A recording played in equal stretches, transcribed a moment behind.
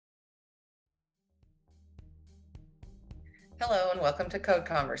Hello and welcome to Code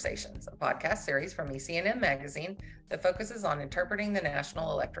Conversations, a podcast series from EC&M Magazine that focuses on interpreting the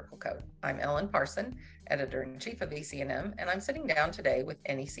National Electrical Code. I'm Ellen Parson, Editor-in-Chief of EC&M, and I'm sitting down today with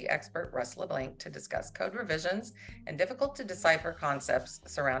NEC expert Russ LeBlanc to discuss code revisions and difficult to decipher concepts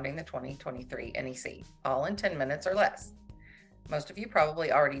surrounding the 2023 NEC, all in 10 minutes or less. Most of you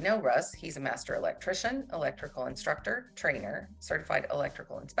probably already know Russ. He's a master electrician, electrical instructor, trainer, certified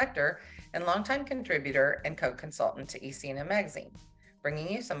electrical inspector, and longtime contributor and code consultant to EC&M Magazine,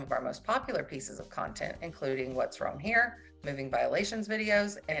 bringing you some of our most popular pieces of content, including What's Wrong Here, moving violations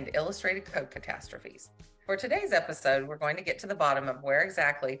videos, and illustrated code catastrophes. For today's episode, we're going to get to the bottom of where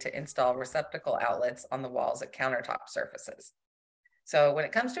exactly to install receptacle outlets on the walls at countertop surfaces. So when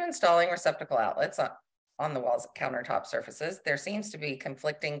it comes to installing receptacle outlets on the walls of countertop surfaces, there seems to be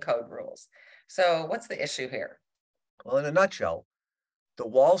conflicting code rules. So what's the issue here? Well, in a nutshell, the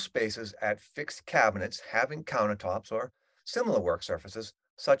wall spaces at fixed cabinets having countertops or similar work surfaces,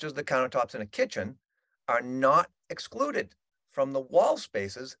 such as the countertops in a kitchen, are not excluded from the wall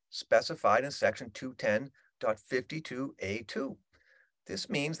spaces specified in section 210.52A2. This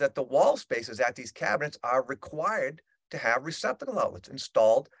means that the wall spaces at these cabinets are required to have receptacle outlets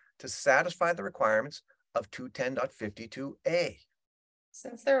installed to satisfy the requirements of 210.52A.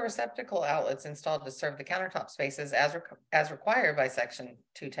 Since there are receptacle outlets installed to serve the countertop spaces as required by section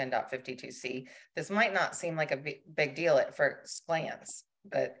 210.52C, this might not seem like a big deal at first glance,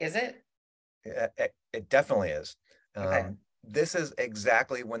 but is it? It definitely is. Okay. This is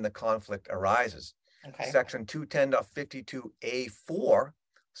exactly when the conflict arises. Okay. Section 210.52A4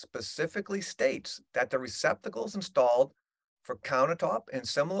 specifically states that the receptacles installed for countertop and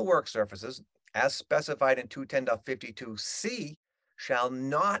similar work surfaces, as specified in 210.52C, shall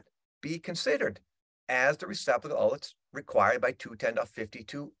not be considered as the receptacle outlets required by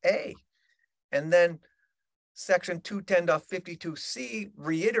 210.52A. And then section 210.52C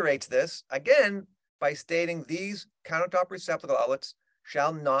reiterates this again by stating these countertop receptacle outlets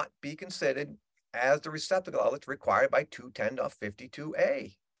shall not be considered as the receptacle outlets required by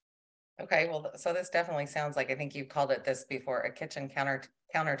 210.52A. Okay, well, so this definitely sounds like, I think you called it this before, a kitchen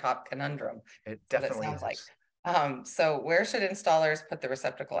countertop conundrum. It definitely sounds is. Like. So where should installers put the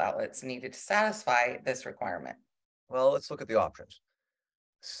receptacle outlets needed to satisfy this requirement? Well, let's look at the options.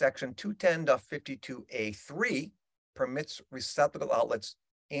 Section 210.52A3 permits receptacle outlets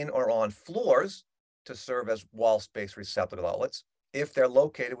in or on floors to serve as wall space receptacle outlets if they're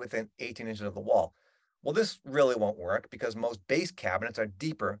located within 18 inches of the wall. Well, this really won't work because most base cabinets are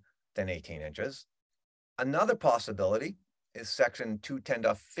deeper than 18 inches. Another possibility is section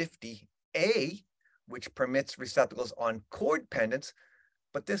 210.50A, which permits receptacles on cord pendants,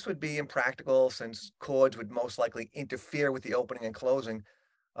 but this would be impractical since cords would most likely interfere with the opening and closing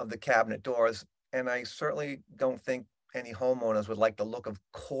of the cabinet doors, and I certainly don't think any homeowners would like the look of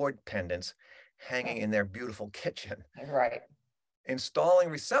cord pendants hanging in their beautiful kitchen. Right. Installing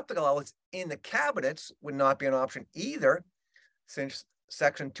receptacle outlets in the cabinets would not be an option either, since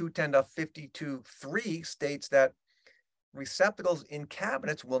section 210.52.3 states that receptacles in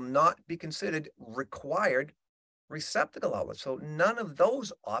cabinets will not be considered required receptacle outlets. So none of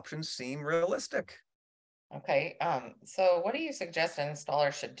those options seem realistic. Okay, so what do you suggest an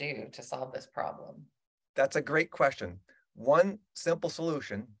installer should do to solve this problem? That's a great question. One simple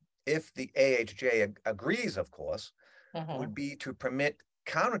solution, if the AHJ agrees, of course, would be to permit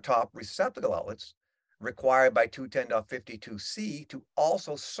countertop receptacle outlets required by 210.52C to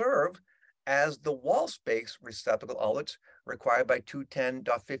also serve as the wall space receptacle outlets required by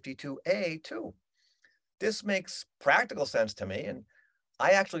 210.52A too. This makes practical sense to me, and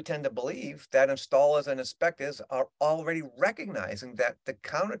I actually tend to believe that installers and inspectors are already recognizing that the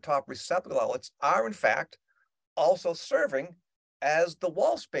countertop receptacle outlets are in fact also serving as the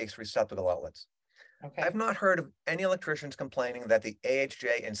wall space receptacle outlets. Okay. I've not heard of any electricians complaining that the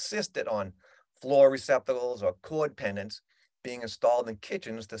AHJ insisted on floor receptacles or cord pendants being installed in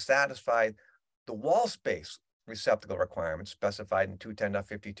kitchens to satisfy the wall space receptacle requirements specified in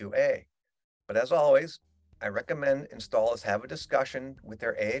 210.52A. But as always, I recommend installers have a discussion with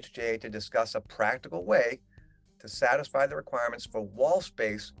their AHJ to discuss a practical way to satisfy the requirements for wall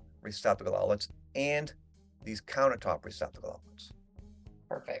space receptacle outlets and these countertop receptacle outlets.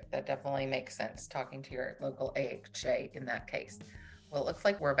 Perfect. That definitely makes sense, talking to your local AHJ in that case. Well, it looks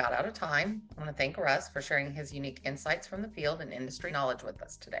like we're about out of time. I want to thank Russ for sharing his unique insights from the field and industry knowledge with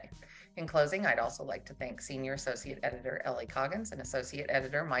us today. In closing, I'd also like to thank Senior Associate Editor Ellie Coggins and Associate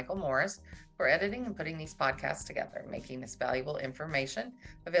Editor Michael Morris for editing and putting these podcasts together, making this valuable information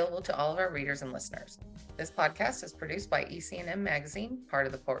available to all of our readers and listeners. This podcast is produced by EC&M Magazine, part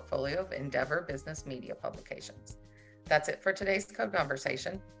of the portfolio of Endeavor Business Media Publications. That's it for today's Code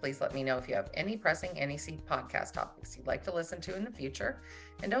Conversation. Please let me know if you have any pressing NEC podcast topics you'd like to listen to in the future.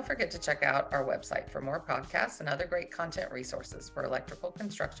 And don't forget to check out our website for more podcasts and other great content resources for electrical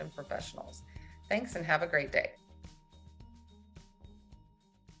construction professionals. Thanks and have a great day.